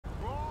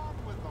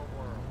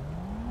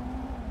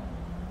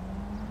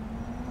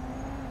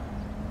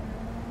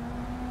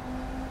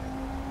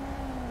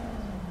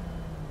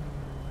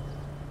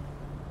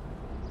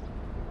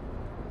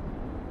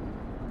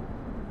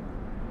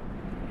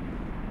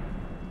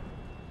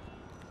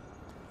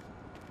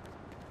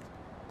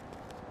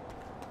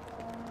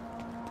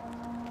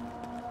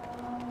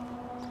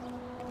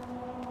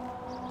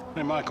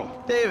Hey, Michael.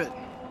 David.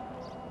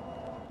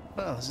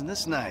 Well, isn't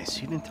this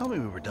nice? You didn't tell me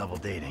we were double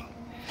dating.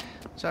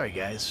 Sorry,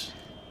 guys.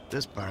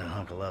 This burning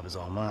hunk of love is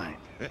all mine.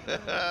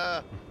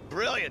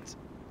 Brilliant!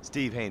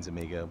 Steve Haynes,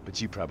 amigo,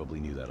 but you probably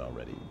knew that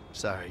already.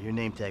 Sorry, your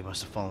name tag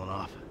must have fallen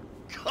off.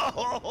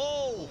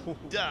 Oh,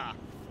 duh!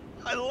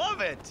 I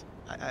love it!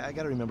 I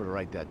gotta remember to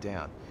write that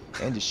down.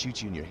 And to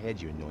shoot you in your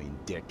head, you annoying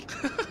dick.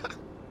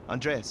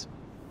 Andres,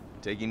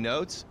 taking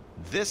notes?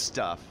 This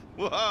stuff,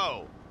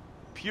 whoa!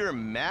 Pure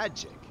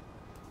magic.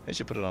 I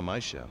should put it on my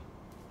show.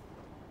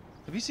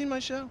 Have you seen my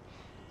show?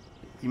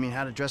 You mean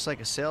how to dress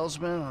like a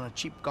salesman on a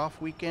cheap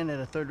golf weekend at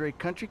a third-rate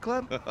country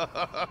club?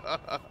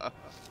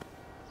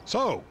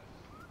 So,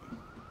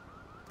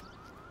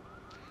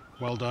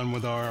 well done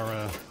with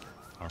our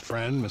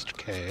friend, Mr.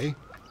 K.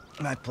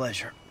 My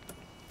pleasure.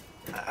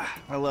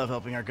 I love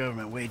helping our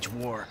government wage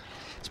war,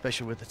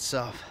 especially with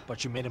itself.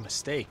 But you made a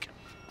mistake.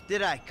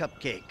 Did I,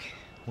 Cupcake?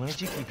 Why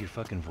don't you keep your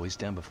fucking voice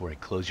down before I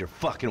close your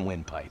fucking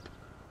windpipe?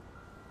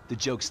 The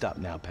joke stopped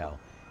now, pal.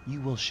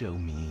 You will show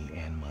me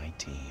and my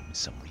team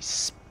some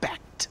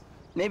respect.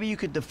 Maybe you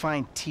could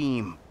define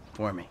team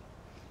for me.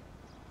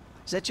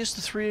 Is that just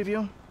the three of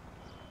you?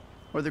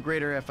 Or the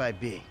greater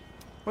FIB?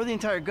 Or the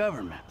entire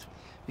government?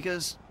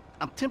 Because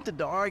I'm tempted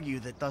to argue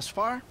that thus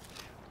far,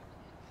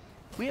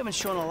 we haven't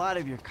shown a lot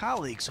of your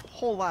colleagues a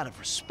whole lot of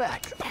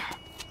respect.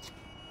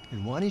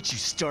 And why don't you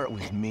start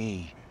with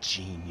me,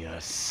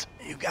 genius?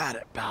 You got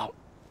it, pal.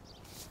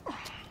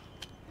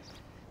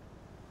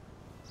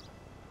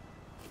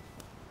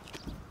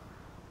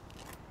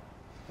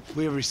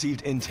 We have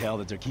received intel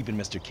that they're keeping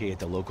Mr. K at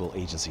the local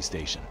agency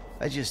station.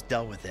 I just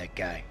dealt with that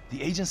guy.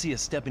 The agency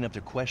is stepping up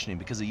their questioning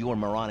because of your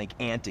moronic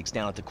antics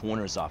down at the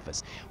coroner's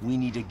office. We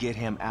need to get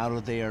him out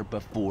of there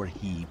before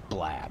he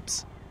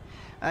blabs.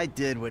 I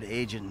did what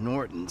Agent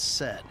Norton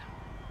said.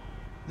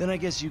 Then I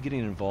guess you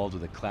getting involved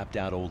with a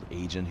clapped-out old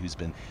agent who's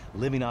been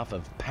living off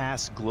of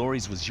past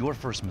glories was your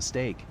first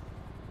mistake.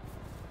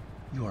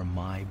 You are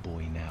my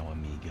boy now,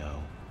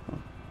 amigo.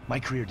 My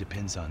career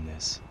depends on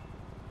this,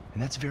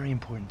 and that's very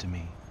important to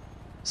me.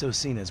 So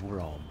seeing as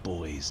we're all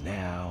boys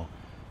now,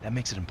 that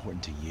makes it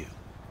important to you.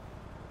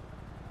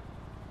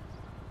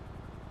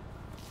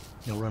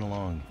 Now run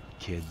along,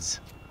 kids.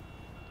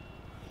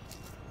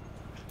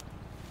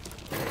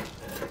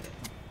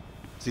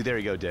 See, there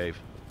you go, Dave.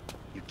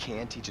 You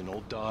can teach an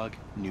old dog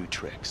new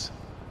tricks.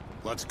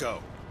 Let's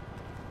go.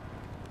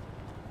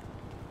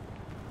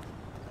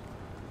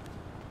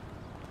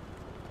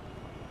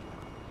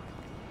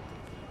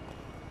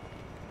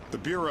 The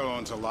Bureau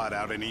owns a lot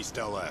out in East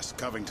LS.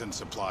 Covington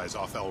Supplies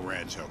off El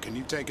Rancho. Can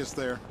you take us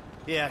there?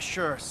 Yeah,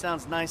 sure.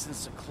 Sounds nice and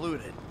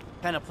secluded.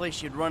 Kind of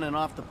place you'd run an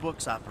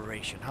off-the-books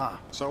operation, huh?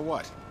 So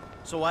what?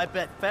 So I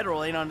bet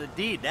federal ain't on the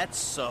deed, that's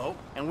so.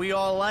 And we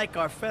all like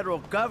our federal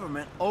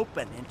government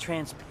open and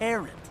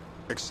transparent.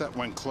 Except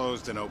when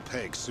closed and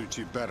opaque suits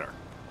you better.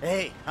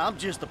 Hey, I'm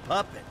just a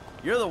puppet.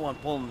 You're the one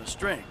pulling the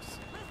strings.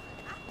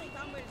 I think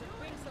I'm ready to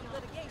bring some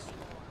litigation.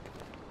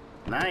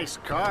 Nice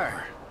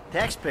car.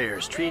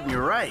 Taxpayers treating you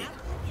right.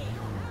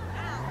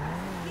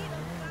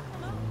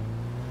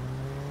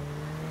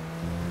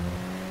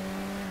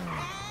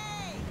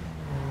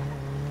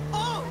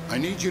 I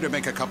need you to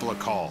make a couple of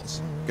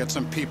calls. Get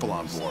some people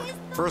on board.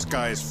 First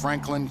guy is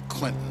Franklin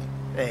Clinton.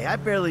 Hey, I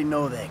barely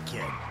know that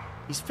kid.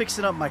 He's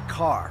fixing up my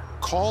car.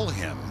 Call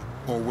him,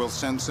 or we'll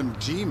send some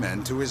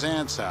G-men to his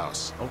aunt's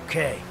house.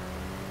 Okay.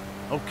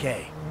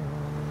 Okay.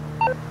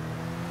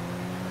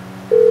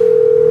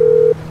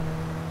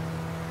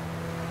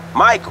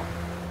 Michael,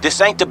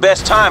 this ain't the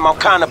best time. I'm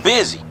kinda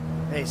busy.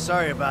 Hey,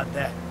 sorry about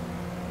that.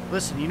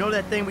 Listen, you know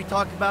that thing we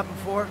talked about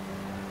before?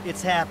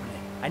 It's happening.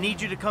 I need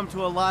you to come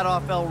to a lot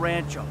off El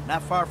Rancho,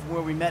 not far from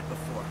where we met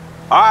before.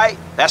 All right,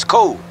 that's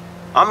cool.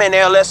 I'm in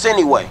LS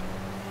anyway.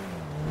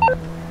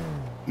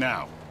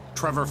 Now,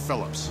 Trevor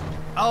Phillips.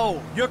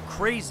 Oh, you're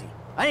crazy.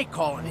 I ain't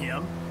calling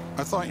him.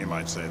 I thought you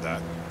might say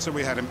that, so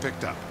we had him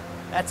picked up.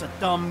 That's a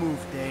dumb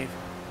move, Dave.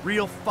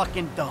 Real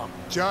fucking dumb.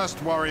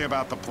 Just worry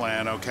about the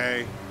plan,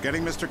 okay?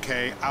 Getting Mr.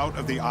 K out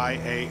of the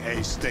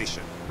IAA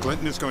station.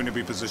 Clinton is going to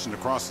be positioned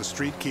across the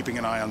street, keeping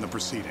an eye on the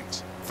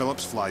proceedings.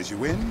 Phillips flies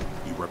you in,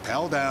 you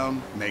rappel down,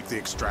 make the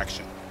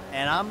extraction.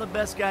 And I'm the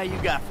best guy you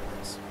got for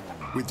this.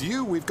 With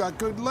you, we've got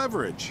good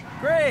leverage.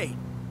 Great.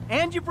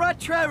 And you brought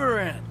Trevor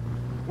in.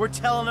 We're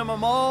telling him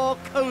I'm all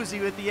cozy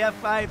with the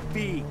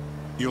FIB.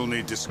 You'll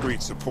need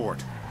discreet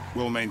support.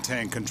 We'll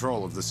maintain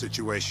control of the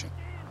situation.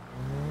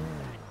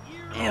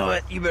 You know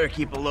what? You better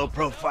keep a low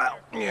profile.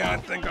 Yeah, I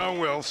think I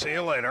will. See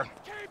you later.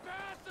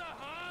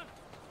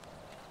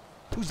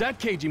 Who's that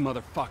cagey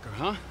motherfucker,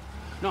 huh?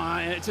 No,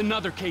 it's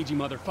another cagey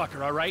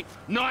motherfucker, all right?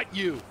 Not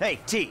you! Hey,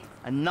 T,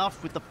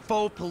 enough with the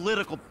faux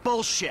political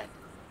bullshit.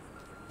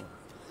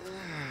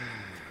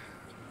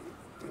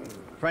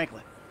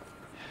 Franklin,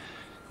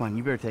 come on,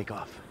 you better take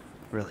off.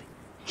 Really.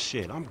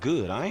 Shit, I'm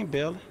good. I ain't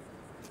bailing.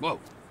 Whoa.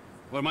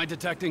 What, am I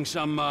detecting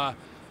some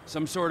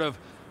sort of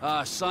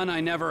son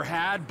I never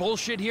had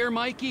bullshit here,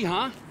 Mikey,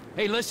 huh?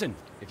 Hey, listen.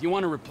 if you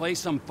want to replace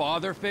some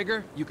father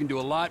figure, you can do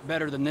a lot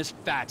better than this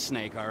fat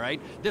snake, all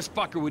right? This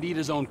fucker would eat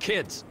his own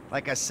kids.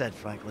 Like I said,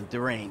 Franklin,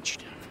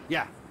 deranged.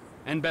 Yeah,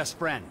 and best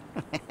friend.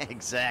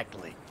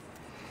 Exactly.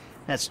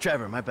 That's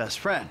Trevor, my best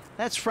friend.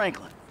 That's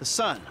Franklin, the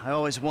son I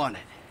always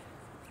wanted.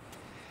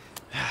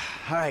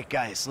 All right,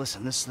 guys,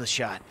 listen, this is the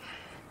shot.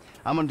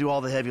 I'm gonna do all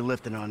the heavy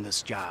lifting on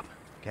this job,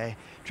 okay?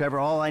 Trevor,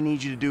 all I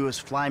need you to do is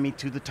fly me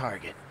to the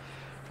target.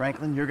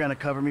 Franklin, you're gonna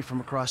cover me from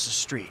across the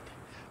street.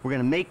 We're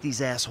gonna make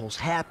these assholes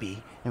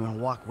happy, and we're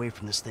gonna walk away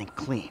from this thing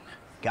clean.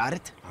 Got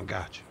it? I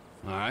got you.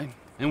 All right?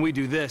 And we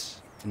do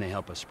this, and they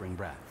help us spring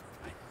Brad,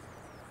 right?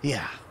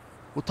 Yeah.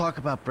 We'll talk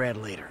about Brad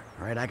later,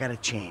 all right? I gotta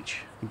change.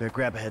 You better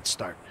grab a head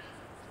start.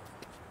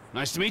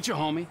 Nice to meet you,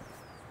 homie.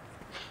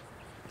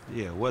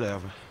 Yeah,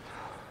 whatever.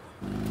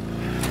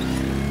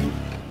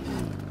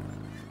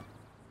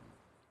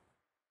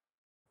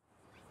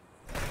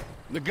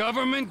 The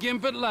government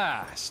gimp at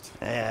last.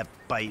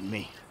 Bite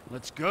me.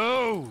 Let's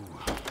go.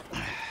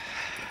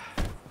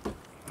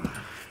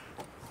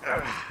 All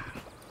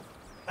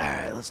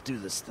right, let's do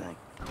this thing.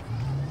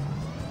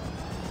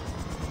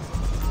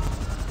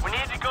 We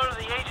need to go to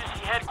the agency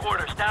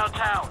headquarters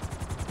downtown.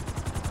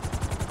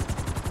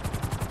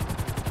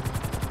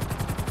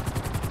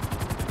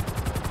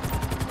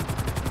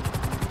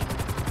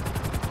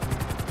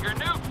 Your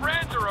new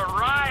friends are a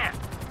riot.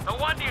 No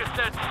wonder you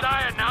said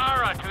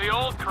sayonara to the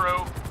old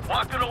crew.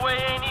 Walking away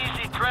ain't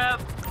easy, Trev.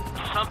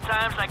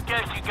 Sometimes I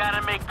guess you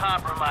gotta make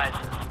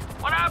compromises.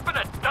 What happened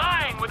to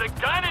dying with a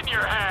gun in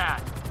your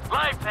hand?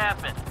 Life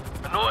happened.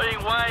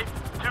 Annoying wife,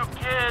 2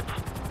 kids.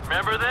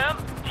 Remember them?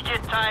 You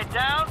get tied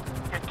down,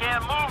 you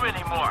can't move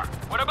anymore.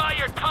 What about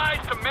your ties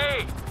to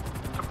me?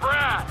 To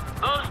Brad?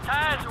 Those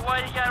ties are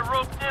why you got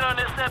roped in on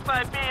this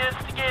FIB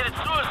instigated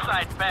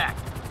suicide pact.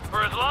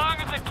 For as long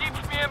as it keeps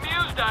me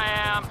amused, I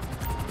am.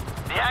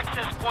 The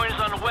access point is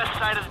on the west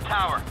side of the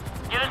tower.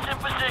 Get us in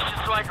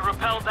position so I can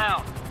rappel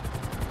down.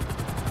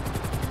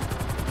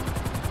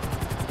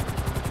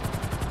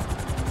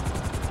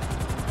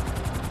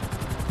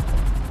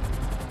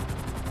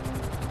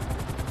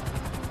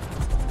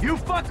 You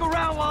fuck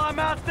around while I'm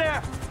out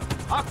there.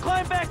 I'll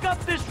climb back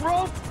up this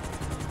rope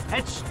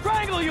and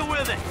strangle you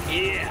with it.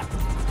 Yeah.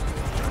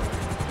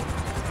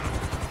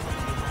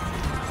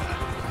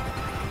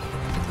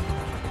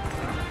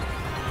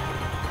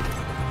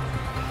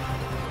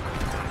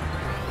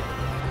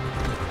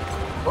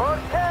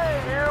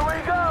 Okay, here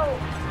we go.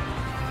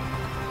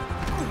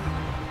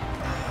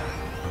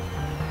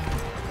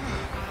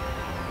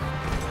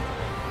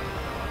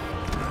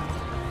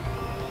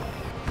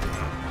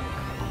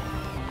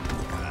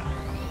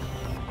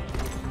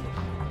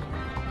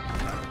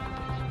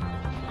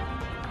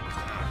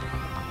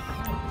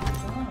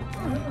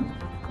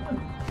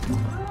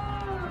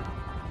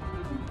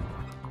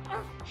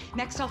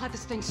 Next, I'll have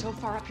this thing so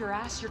far up your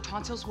ass, your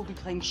tonsils will be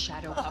playing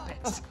shadow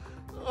puppets.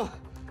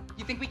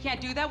 You think we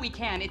can't do that? We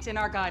can. It's in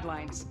our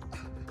guidelines.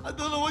 I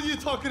don't know what you're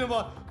talking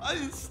about. I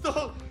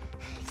installed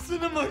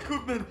cinema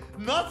equipment,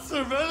 not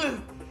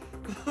surveillance.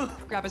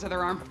 Grab his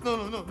other arm.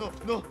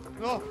 No.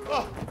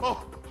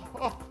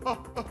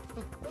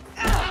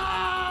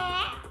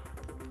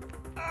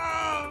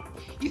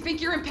 You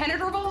think you're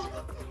impenetrable?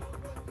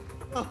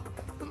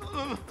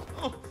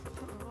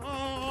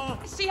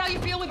 See how you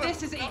feel with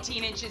this is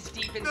 18 inches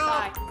deep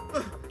inside.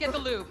 Get the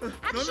lube.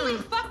 Actually,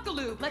 fuck the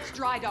lube. Let's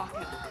dry dock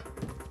it.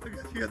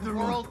 The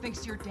world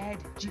thinks you're dead,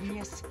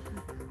 genius.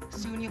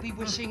 Soon you'll be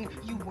wishing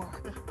you were.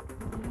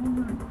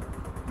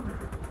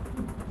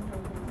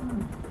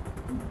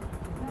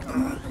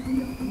 Who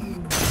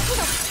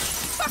the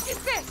fuck is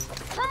this?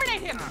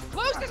 Terminate him!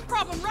 Close this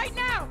problem right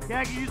now! Yeah,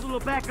 I can use a little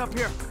backup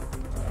here.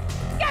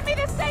 Get me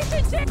the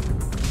station chick!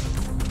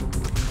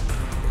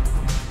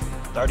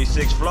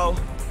 36 flow,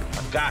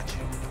 I got you.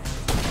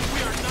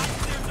 We are not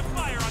cleared to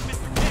fire on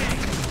Mr. K.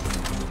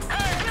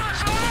 Hey, get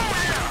us over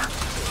here!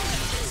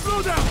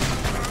 Slow down!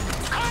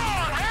 Come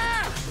on,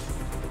 man!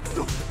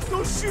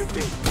 Don't shoot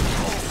me!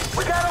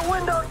 We got a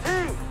window, T!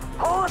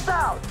 Pull us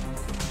out!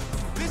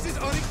 This is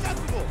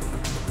unacceptable!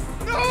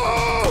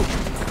 No!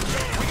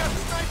 We got the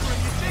sniper in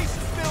the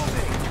adjacent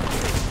building!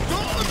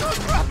 Don't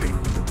trap me!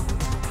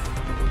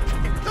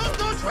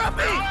 Don't trap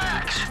me!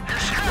 Relax! You're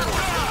still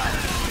good!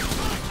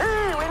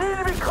 Hey, we need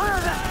to be clear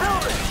of this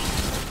building!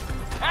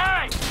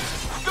 Hey!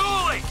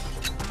 Dooley!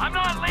 I'm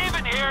not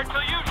leaving here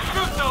till you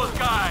shoot those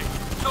guys!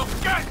 So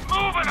get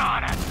moving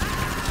on it!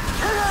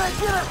 You're gonna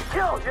get us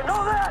killed, you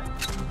know that?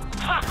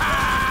 Ha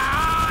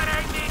ha! It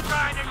ain't me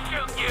trying to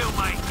shoot you,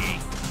 Mikey!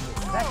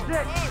 That's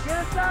it! Get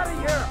us out of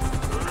here!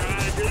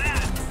 Roger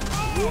that!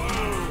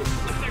 Whoa!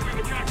 Looks like we've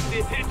attracted the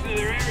attention of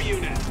their air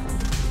unit.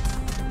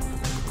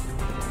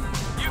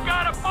 You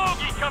got a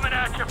bogey coming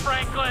at you,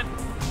 Franklin!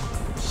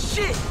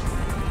 Shit!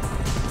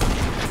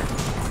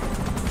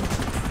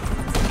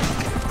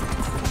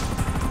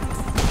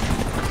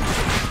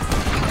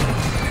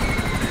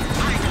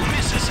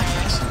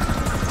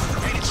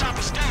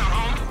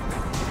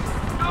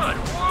 Good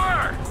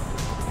work!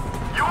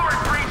 You're in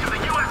breach of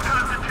the U.S.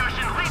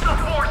 Constitution. Lethal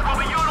force will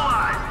be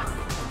utilized.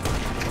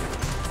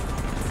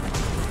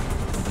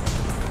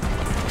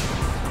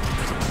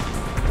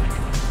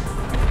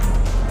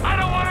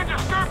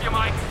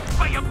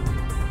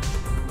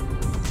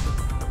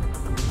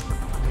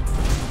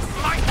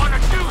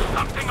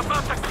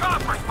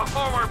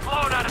 before we're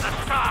blown out of the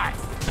sky.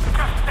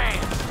 Just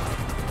saying.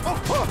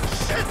 Oh,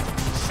 shit!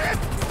 Shit!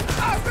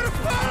 I'm gonna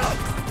fall!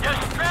 You're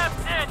strapped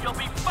in, you'll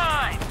be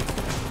fine.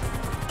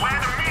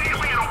 Land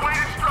immediately and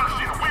await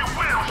instruction. We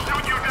will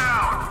shoot you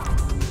down.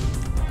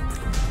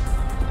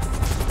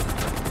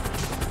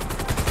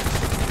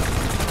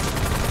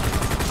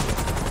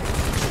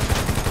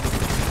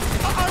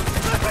 I'm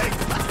slipping!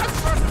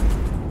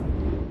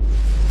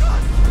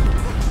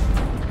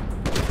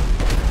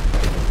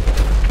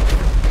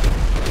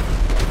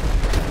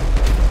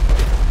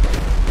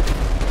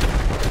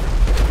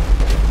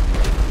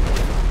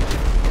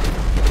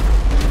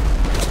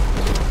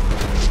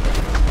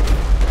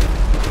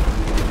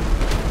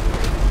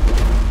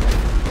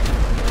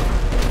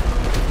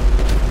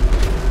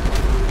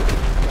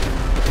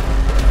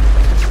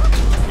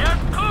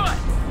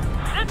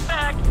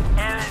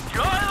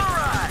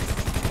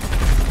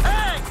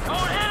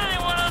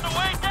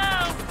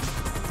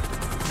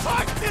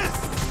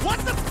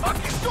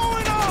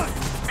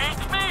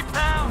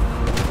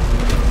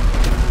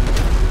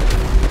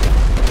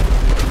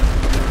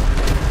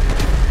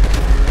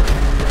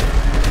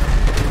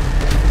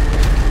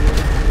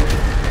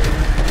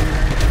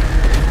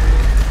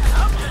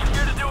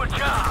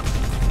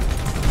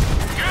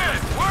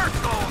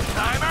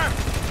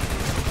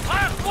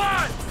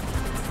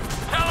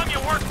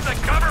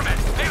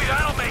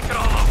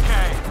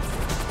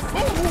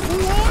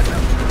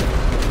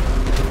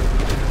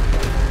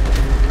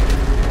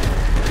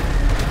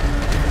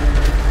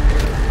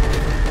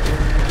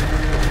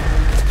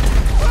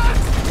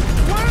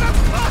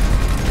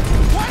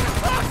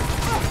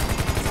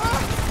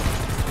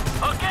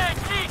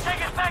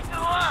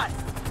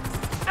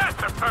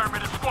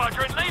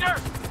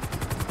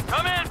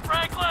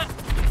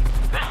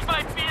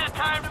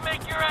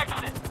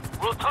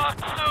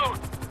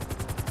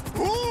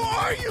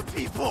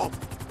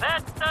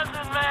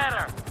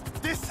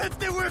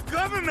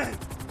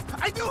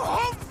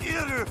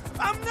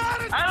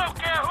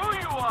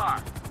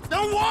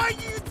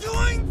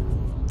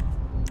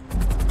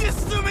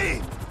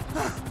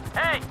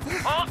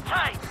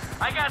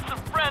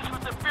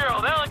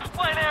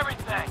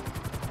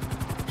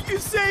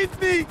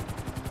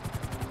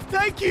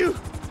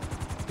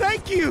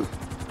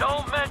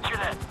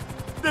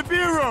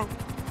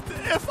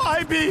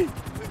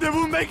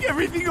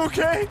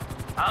 Okay?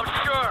 I'm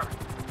sure.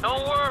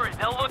 Don't worry,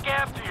 they'll look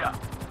after you.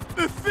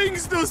 The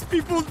things those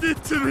people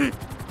did to me.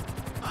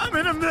 I'm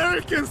an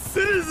American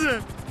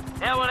citizen.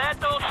 Yeah, well, that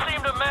don't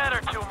seem to matter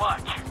too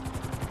much.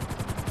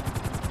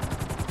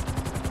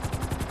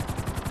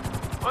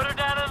 Put her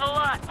down in the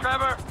lot,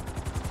 Trevor.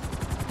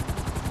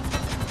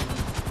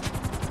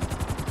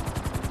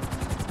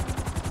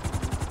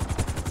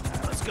 All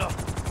right, let's go.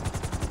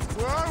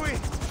 Where are we?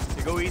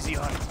 You go easy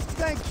on him.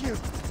 Thank you.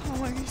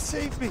 Oh, he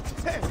saved me.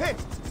 Hey, hey.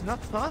 No,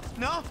 huh?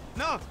 No,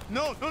 no,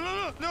 no, no,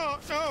 no, no,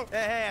 no.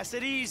 Hey, I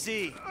said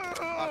easy.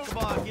 Oh, come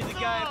on, give the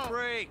guy a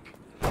break.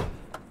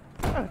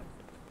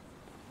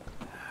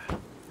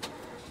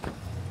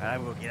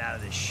 I'm gonna get out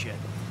of this shit.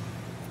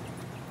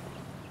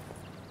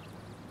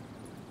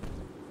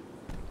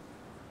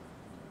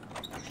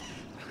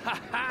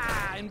 Ha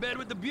ha! In bed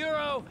with the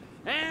Bureau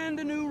and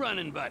a new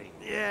running buddy.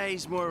 Yeah,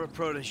 he's more of a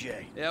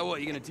protege. Yeah, what,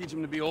 you gonna teach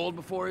him to be old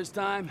before his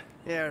time?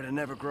 Yeah, or to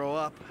never grow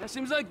up. That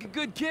seems like a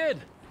good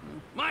kid.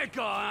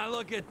 Michael,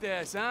 look at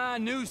this, huh?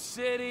 New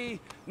city,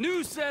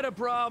 new set of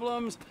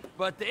problems,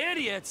 but the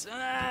idiots,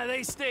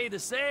 they stay the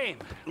same.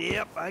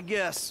 Yep, I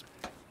guess.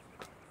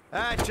 All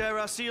right, Trevor,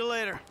 I'll see you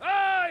later.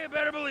 Oh, you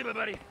better believe it,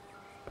 buddy.